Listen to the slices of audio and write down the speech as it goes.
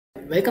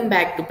Welcome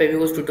back to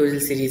Pepipost Tutorial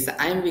series.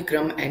 I am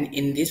Vikram, and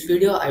in this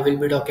video I will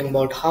be talking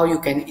about how you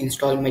can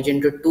install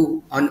Magento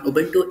 2 on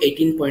Ubuntu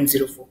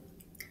 18.04.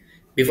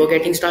 Before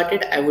getting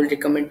started, I would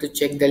recommend to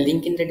check the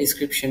link in the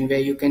description where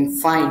you can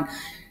find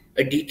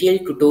a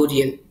detailed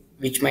tutorial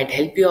which might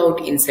help you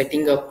out in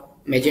setting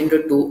up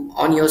Magento 2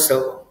 on your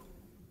server.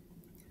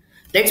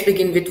 Let's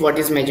begin with what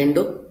is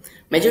Magento.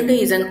 Magento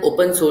is an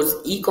open source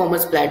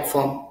e-commerce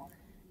platform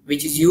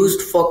which is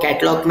used for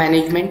catalog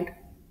management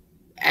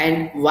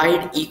and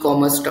wide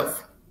e-commerce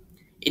stuff.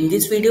 In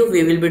this video,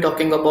 we will be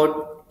talking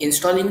about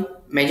installing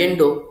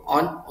Magento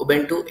on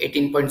Ubuntu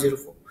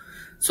 18.04.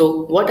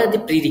 So what are the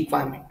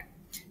pre-requirements?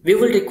 We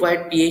will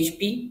require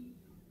PHP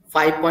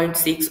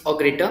 5.6 or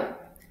greater,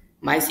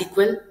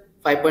 MySQL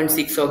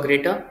 5.6 or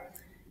greater,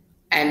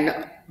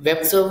 and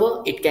web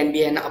server. It can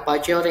be an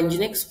Apache or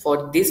Nginx.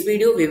 For this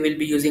video, we will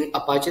be using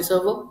Apache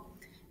server,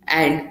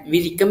 and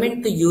we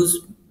recommend to use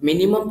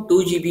minimum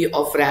 2 GB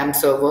of RAM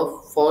server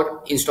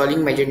for installing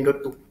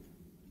Magento 2.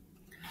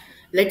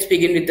 Let's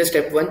begin with the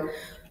step 1.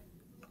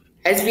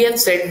 As we have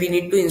said, we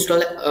need to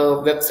install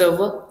a web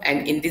server,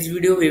 and in this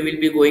video we will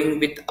be going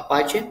with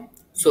Apache.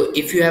 So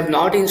if you have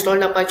not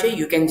installed Apache,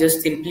 you can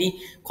just simply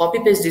copy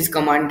paste this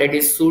command, that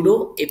is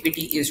sudo apt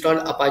install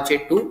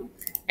apache 2,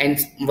 and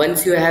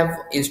once you have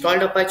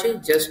installed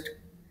Apache, just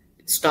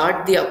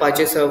start the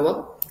Apache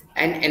server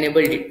and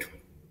enable it.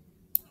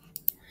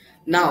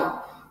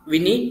 Now we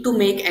need to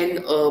make an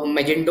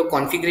Magento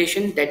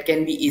configuration that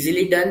can be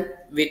easily done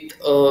with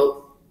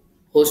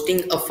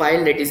hosting a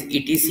file, that is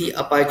etc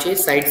apache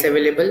sites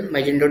available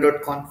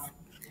magento.conf.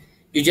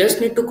 You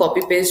just need to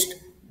copy paste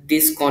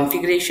this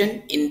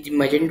configuration in the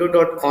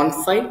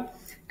magento.conf file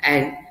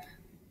and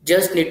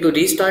just need to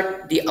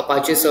restart the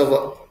Apache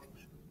server.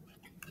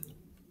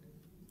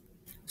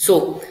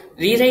 So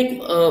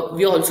rewrite,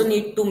 we also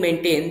need to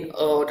maintain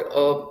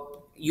or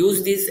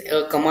use this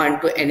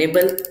command to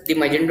enable the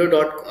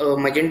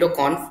Magento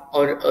conf,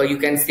 or you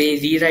can say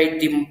rewrite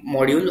the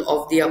module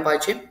of the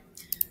Apache.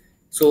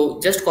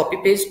 So just copy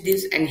paste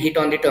this and hit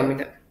on the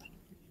terminal.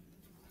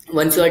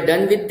 Once you are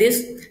done with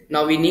this,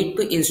 now we need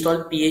to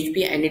install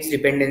PHP and its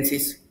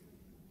dependencies.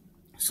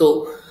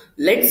 So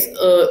let's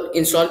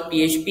install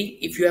PHP.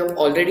 If you have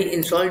already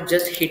installed,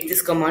 just hit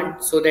this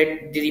command so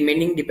that the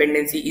remaining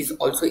dependency is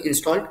also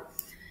installed.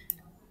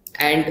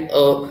 And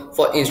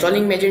for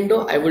installing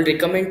Magento, I will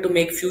recommend to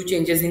make few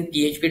changes in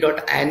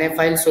php.ini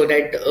file so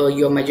that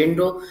your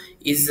Magento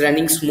is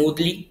running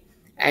smoothly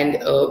and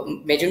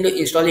Magento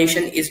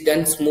installation is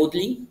done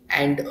smoothly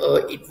and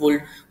it will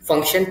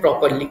function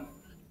properly.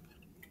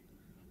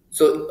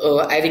 So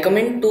I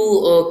recommend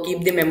to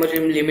keep the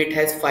memory limit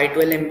as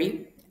 512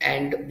 MB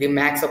and the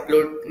max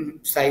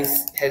upload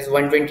size has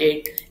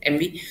 128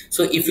 MB.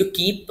 So if you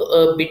keep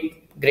a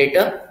bit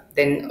greater,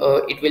 then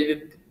it will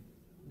be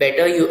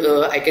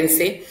better, I can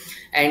say,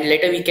 and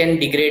later we can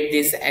degrade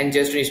this and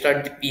just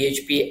restart the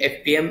PHP,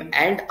 FPM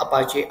and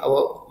Apache,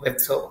 our web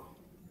server.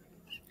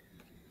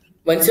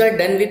 Once you are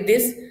done with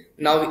this,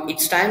 now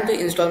it's time to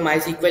install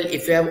MySQL.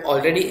 If you have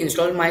already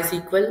installed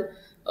MySQL,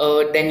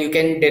 then you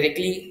can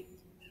directly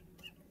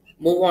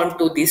move on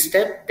to this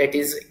step, that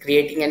is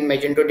creating an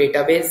Magento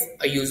database,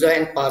 a user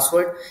and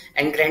password,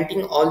 and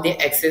granting all the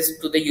access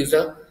to the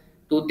user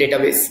to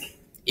database.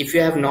 If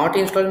you have not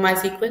installed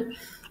MySQL,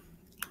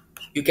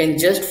 you can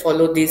just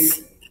follow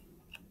this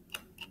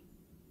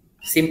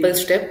simple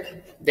step,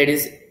 that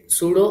is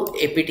sudo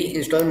apt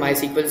install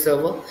MySQL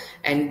server,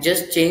 and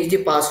just change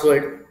the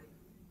password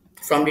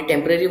from the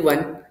temporary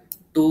one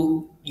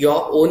to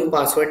your own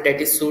password,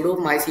 that is sudo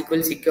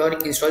MySQL secure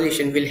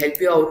installation will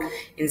help you out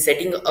in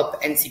setting up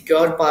and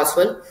secure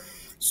password.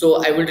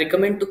 So I would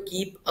recommend to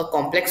keep a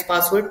complex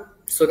password,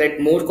 so that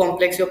more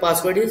complex your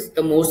password is,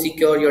 the more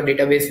secure your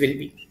database will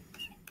be.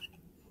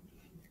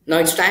 Now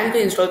it's time to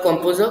install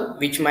Composer,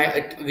 which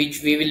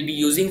we will be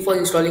using for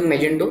installing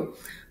Magento.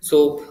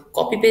 So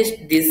copy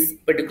paste this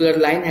particular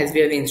line as we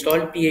have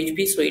installed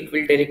PHP, so it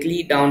will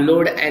directly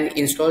download and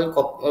install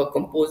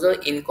Composer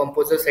in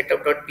composer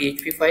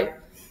setup.php file.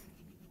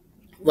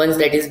 Once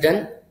that is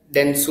done,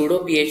 then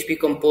sudo php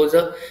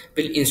composer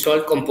will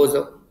install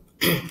Composer.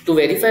 To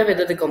verify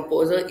whether the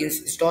Composer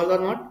is installed or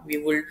not, we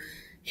will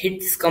hit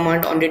this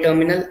command on the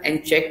terminal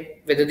and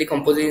check whether the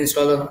Composer is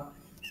installed or not.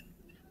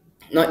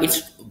 Now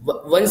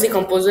once the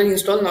Composer is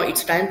installed, now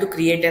it's time to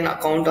create an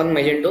account on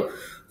Magento.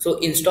 So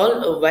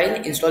while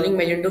installing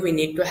Magento, we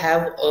need to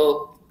have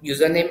a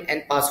username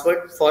and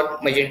password for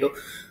Magento.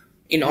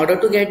 In order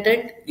to get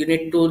that, you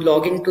need to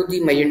log into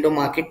the Magento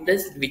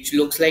marketplace, which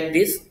looks like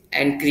this,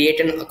 and create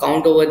an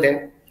account over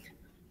there.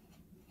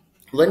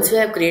 Once you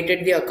have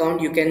created the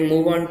account, you can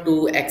move on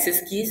to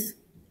access keys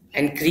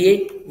and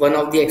create one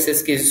of the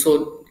access keys.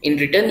 So in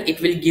return,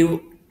 it will give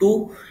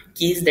two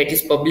keys, that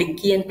is public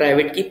key and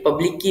private key.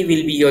 Public key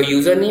will be your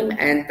username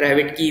and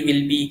private key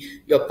will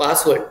be your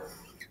password.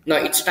 Now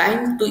it's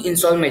time to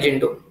install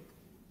Magento.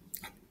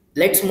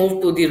 Let's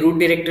move to the root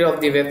directory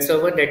of the web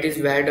server, that is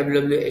var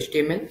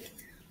www.html.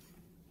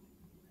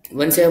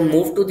 Once I have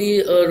moved to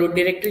the root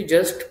directory,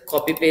 just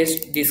copy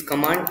paste this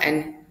command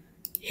and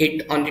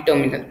hit on the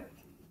terminal.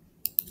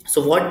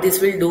 So what this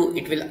will do,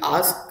 it will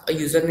ask a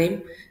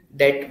username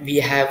that we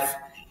have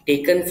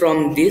taken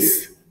from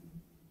this.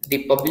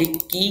 The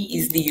public key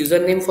is the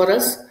username for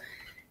us,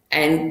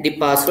 and the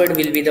password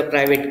will be the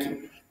private key.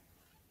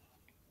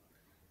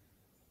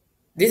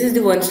 This is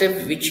the one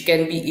step which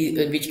can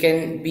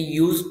be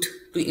used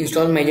to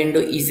install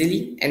Magento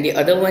easily, and the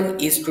other one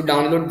is to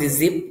download the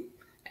zip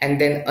and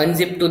then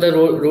unzip to the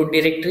root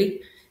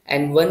directory.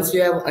 And once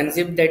you have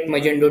unzipped that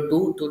Magento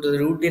 2 to the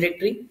root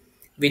directory,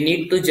 we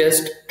need to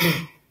just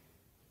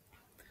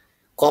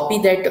copy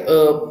that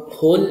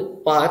whole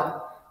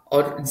path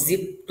or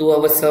zip to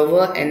our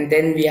server, and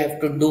then we have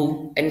to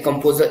do and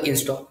composer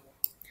install.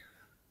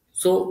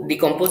 So the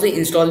composer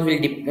install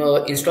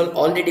will install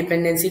all the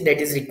dependency that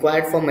is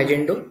required for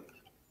Magento.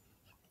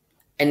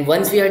 And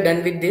once we are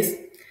done with this,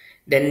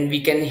 then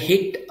we can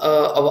hit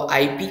our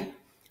IP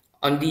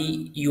on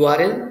the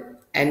URL,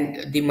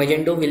 and the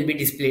Magento will be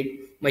displayed.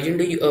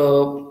 Magento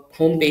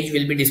home page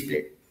will be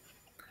displayed.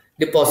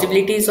 The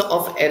possibilities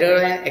of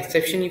error and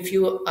exception, if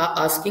you are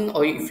asking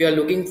or if you are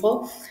looking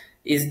for,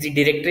 is the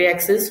directory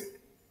access.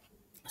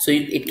 So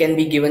it can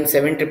be given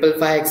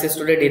 755 access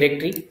to the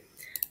directory,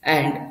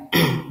 and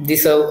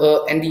this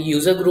and the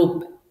user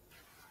group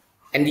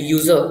and the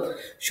user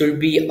should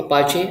be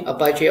Apache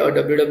or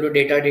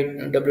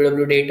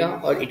www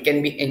data, or it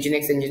can be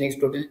Nginx,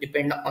 totally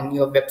depend on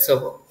your web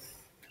server.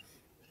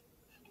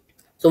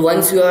 So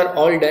once you are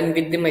all done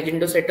with the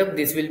Magento setup,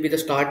 this will be the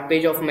start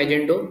page of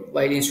Magento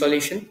while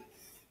installation.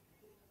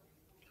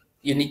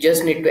 You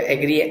just need to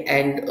agree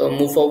and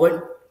move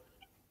forward.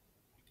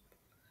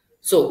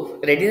 So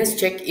readiness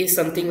check is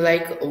something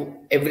like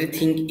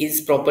everything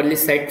is properly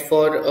set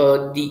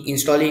for the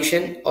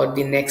installation or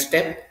the next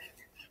step.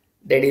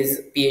 That is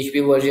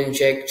PHP version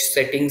check,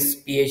 settings,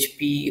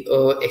 PHP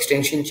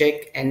extension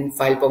check, and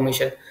file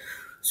permission.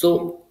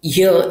 So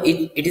here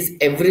it is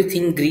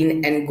everything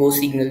green and go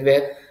signal,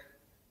 where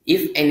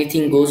if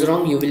anything goes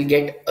wrong, you will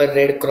get a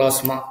red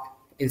cross mark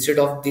instead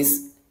of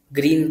this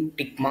green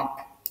tick mark.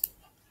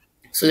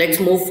 So let's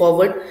move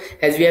forward.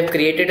 As we have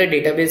created a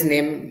database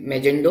name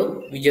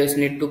Magento, we just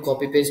need to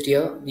copy paste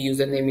here. The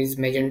username is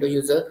Magento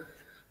user,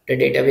 the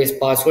database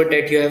password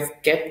that you have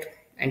kept,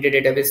 and the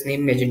database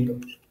name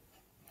Magento.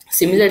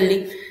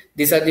 Similarly,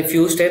 these are the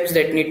few steps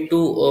that need to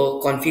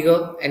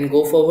configure and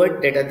go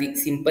forward, that are the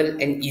simple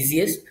and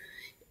easiest.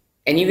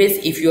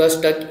 Anyways, if you are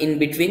stuck in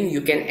between,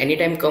 you can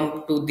anytime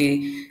come to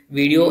the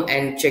video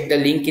and check the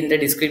link in the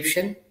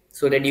description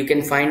so that you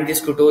can find this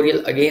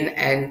tutorial again,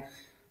 and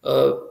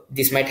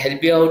this might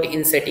help you out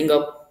in setting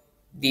up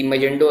the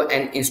Magento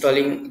and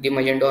installing the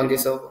Magento on the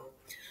server.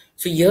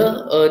 So here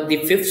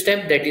the fifth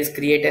step, that is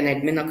create an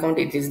admin account.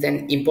 It is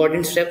an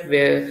important step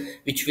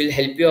which will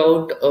help you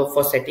out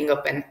for setting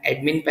up an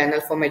admin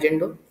panel for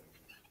Magento.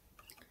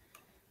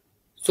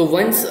 So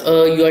once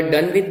you are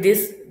done with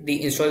this,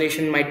 the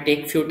installation might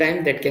take few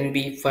time. That can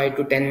be 5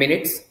 to 10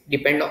 minutes,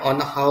 depend on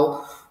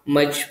how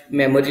much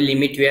memory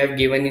limit you have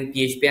given in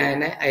PHP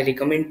and I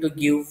recommend to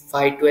give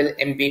 512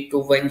 MB to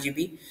 1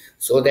 GB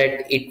so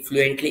that it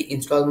fluently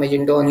installs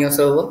Magento on your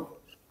server.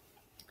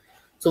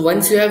 So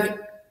once you have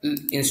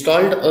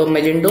installed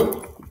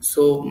Magento,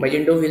 so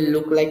Magento will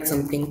look like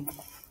something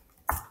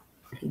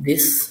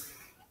this.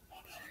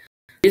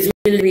 This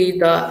will be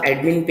the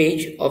admin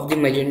page of the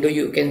Magento,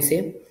 you can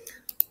say.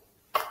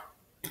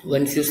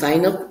 Once you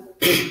sign up,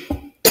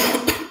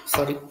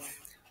 sorry.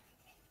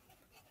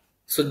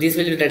 So this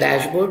will be the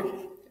dashboard.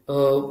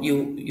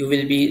 You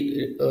will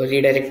be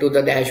redirected to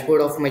the dashboard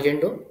of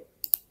Magento.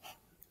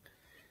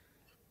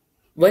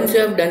 Once you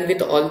have done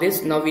with all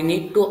this, now we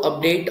need to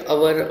update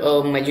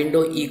our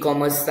Magento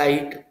e-commerce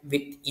site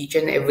with each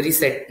and every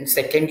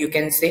second, you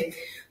can say.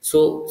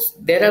 So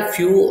there are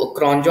few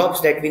cron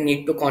jobs that we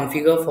need to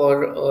configure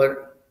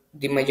for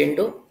the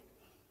Magento.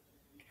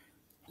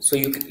 So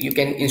you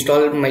can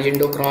install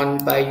Magento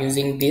cron by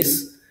using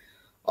this,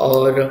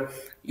 or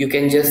you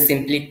can just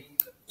simply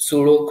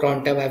sudo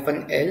cron tab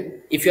 -l.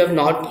 If you have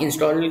not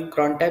installed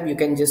cron tab, you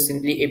can just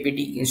simply apt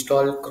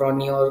install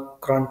crony or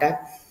cron tab.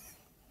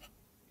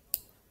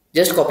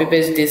 Just copy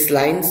paste these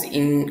lines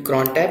in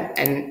cron tab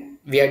and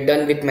we are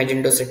done with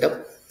Magento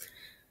setup.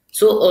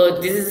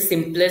 So this is the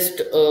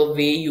simplest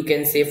way, you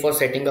can say, for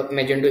setting up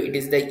Magento. It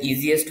is the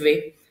easiest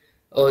way.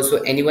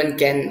 So anyone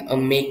can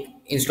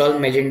install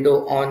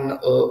Magento on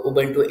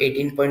Ubuntu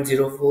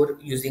 18.04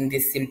 using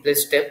this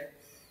simplest step.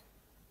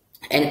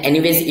 And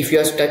anyways, if you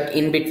are stuck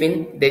in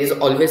between, there is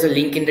always a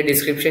link in the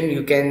description.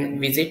 You can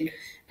visit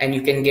and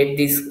you can get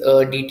this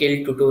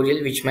detailed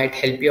tutorial which might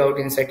help you out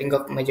in setting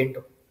up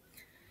Magento.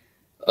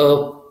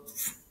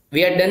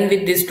 We are done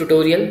with this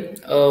tutorial.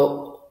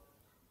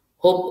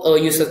 Hope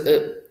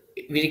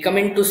we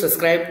recommend to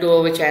subscribe to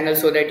our channel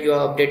so that you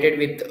are updated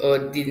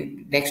with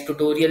the next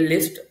tutorial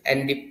list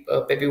and the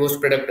Pepipost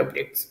product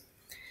updates.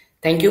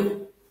 Thank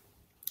you.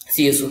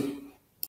 See you soon.